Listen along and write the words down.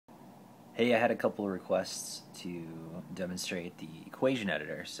Hey, I had a couple of requests to demonstrate the equation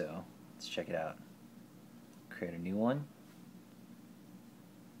editor, so let's check it out. Create a new one.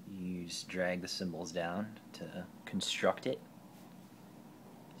 You just drag the symbols down to construct it.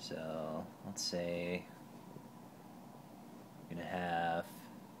 So let's say we're going to have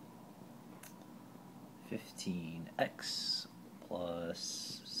 15x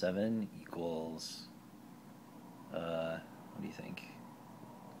plus 7 equals, what do you think?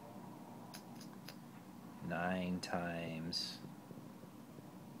 9 times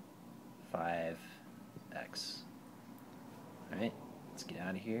 5x. Alright, let's get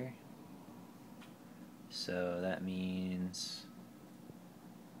out of here. So that means,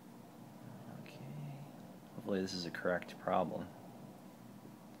 okay, hopefully this is a correct problem.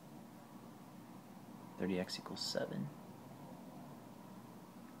 30x equals 7.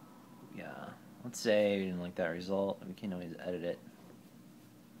 Yeah, let's say we didn't like that result. We can always edit it.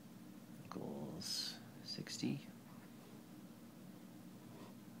 Equals 60.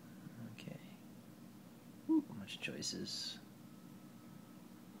 Okay. Ooh, much choices.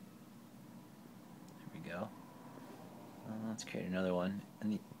 There we go. Let's create another one.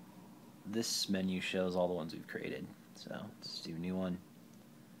 And this menu shows all the ones we've created. So let's do a new one.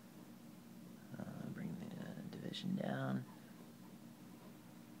 Bring the division down.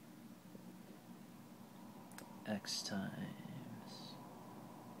 X times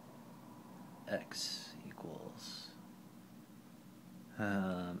x equals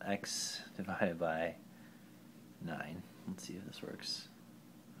x divided by 9. Let's see if this works.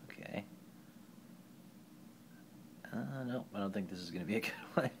 Okay. Nope, I don't think this is going to be a good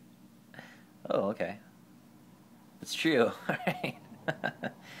one. Oh, okay. It's true. Alright.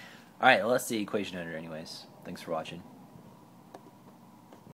 Alright, well, that's the equation editor anyways. Thanks for watching.